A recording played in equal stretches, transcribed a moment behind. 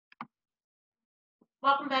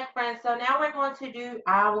Welcome back, friends. So now we're going to do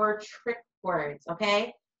our trick words,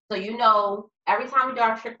 okay? So you know, every time we do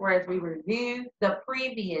our trick words, we review the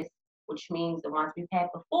previous, which means the ones we've had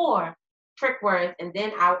before, trick words, and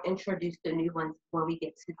then I'll introduce the new ones when we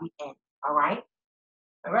get to the end. All right?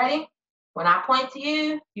 All ready? When I point to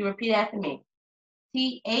you, you repeat after me.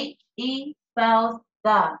 T-H-E spells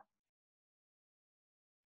the.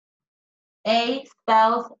 A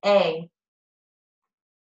spells A.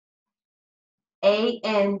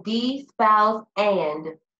 A-N-D spells and.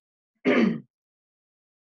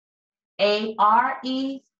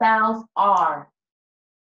 A-R-E spells R.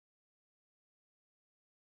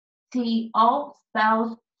 T-O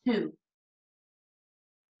spells two.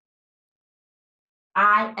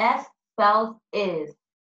 I-S spells is.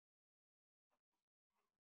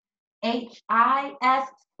 H-I-S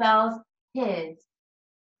spells his.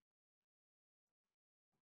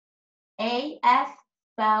 A-S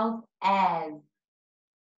spells as.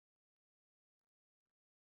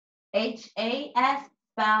 H-A-S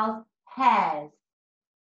spells has.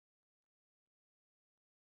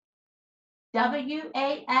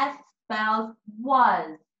 W-A-S spells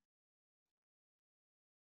was.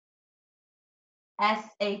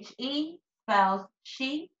 S-H-E spells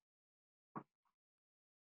she.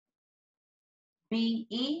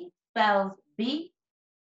 B-E spells be.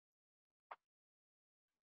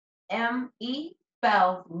 M-E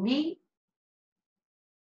spells me.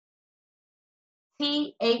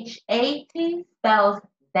 T-H-A-T spells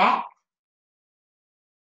that.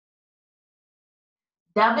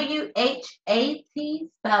 W-H-A-T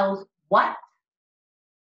spells what?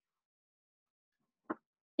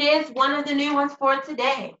 Here's one of the new ones for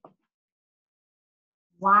today.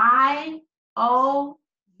 Y-O-U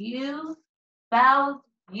spells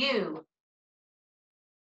you.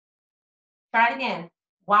 Try it again.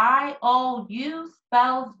 Y-O-U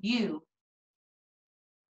spells you.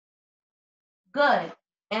 Good.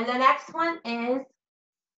 And the next one is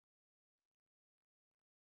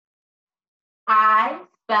I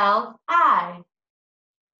spells I.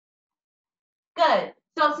 Good.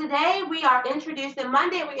 So today we are introducing,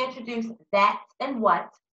 Monday we introduced that and what.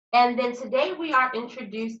 And then today we are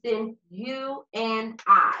introducing you and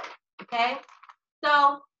I. Okay? So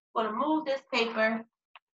I'm going to move this paper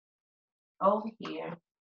over here.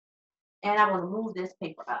 And I want to move this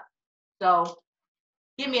paper up. So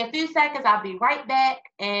give me a few seconds. I'll be right back.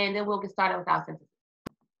 And then we'll get started with our sentences.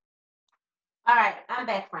 All right. I'm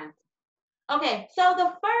back, friends. Okay. So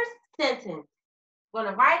the first sentence, we're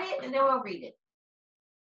going to write it and then we'll read it.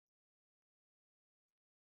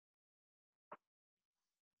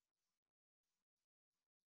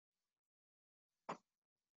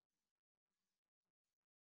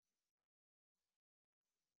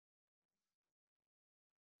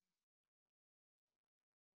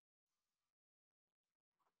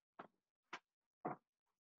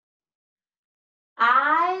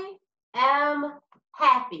 I am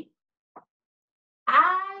happy.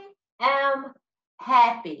 I am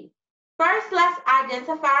happy. First, let's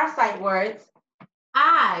identify our sight words.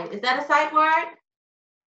 I, is that a sight word?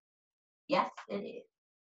 Yes, it is.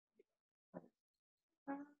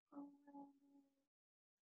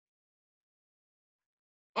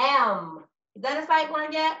 Am, is that a sight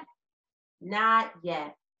word yet? Not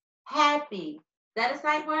yet. Happy, is that a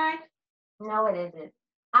sight word? No, it isn't.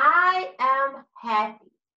 I am happy.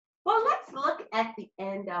 Well, let's look at the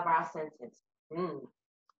end of our sentence.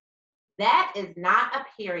 That is not a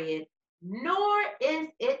period, nor is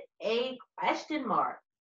it a question mark.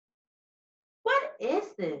 What is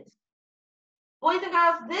this? Boys and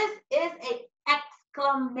girls, this is an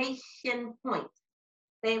exclamation point.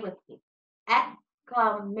 Say it with me.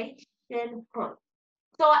 Exclamation point.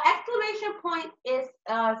 So an exclamation point is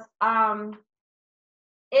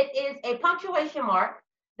it is a punctuation mark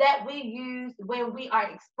that we use when we are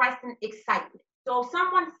expressing excitement. So if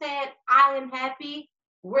someone said, I am happy,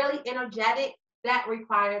 really energetic, that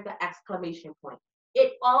requires an exclamation point.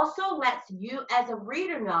 It also lets you as a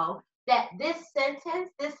reader know that this sentence,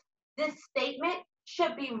 this statement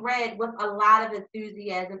should be read with a lot of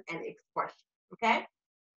enthusiasm and expression. Okay?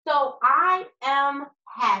 So I am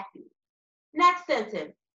happy. Next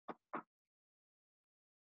sentence.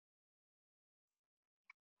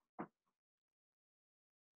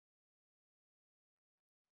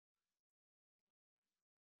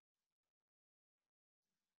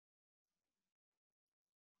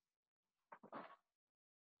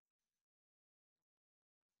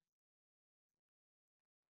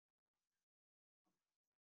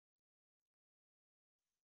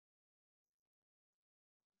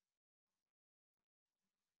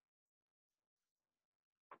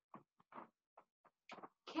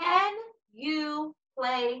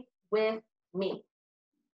 play with me?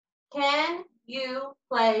 Can you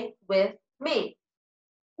play with me?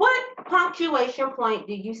 What punctuation point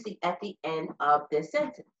do you see at the end of this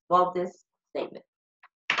sentence? Well, this statement.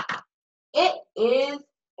 It is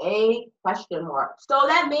a question mark. So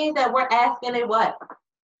that means that we're asking a what?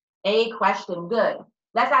 A question. Good.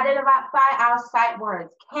 Let's identify our sight words.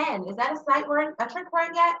 Can, is that a sight word? A trick word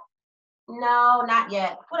yet? No, not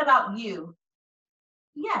yet. What about you?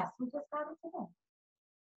 Yes, we just got it today.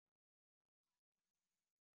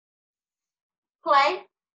 Play, is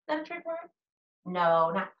that a trick word?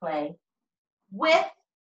 No, not play. With,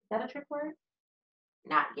 is that a trick word?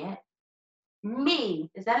 Not yet. Me,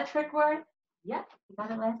 is that a trick word? Yep, we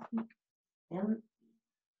got it last week.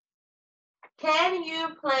 Can you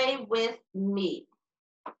play with me?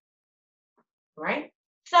 Right?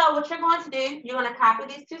 So what you're going to do, you're going to copy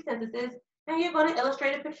these two sentences and you're going to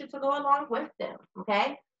illustrate a picture to go along with them.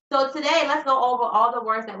 Okay? So today, let's go over all the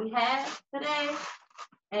words that we had today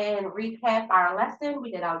and recap our lesson.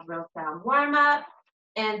 We did our drill sound warm up,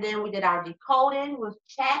 and then we did our decoding with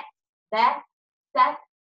chat, that, set,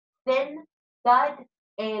 thin, thud,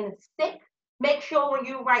 and sick. Make sure when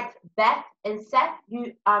you write Beth and Seth,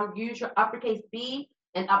 you use your uppercase B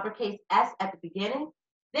and uppercase S at the beginning.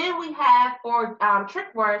 Then we have, for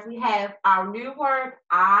trick words, we have our new word,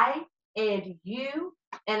 I and you.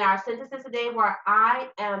 And our sentences today were, I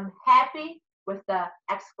am happy with the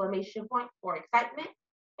exclamation point for excitement.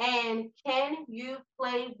 And can you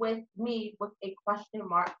play with me with a question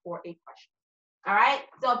mark for a question? All right.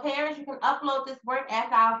 So parents, you can upload this work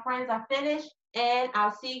after our friends are finished. And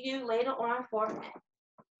I'll see you later on for math.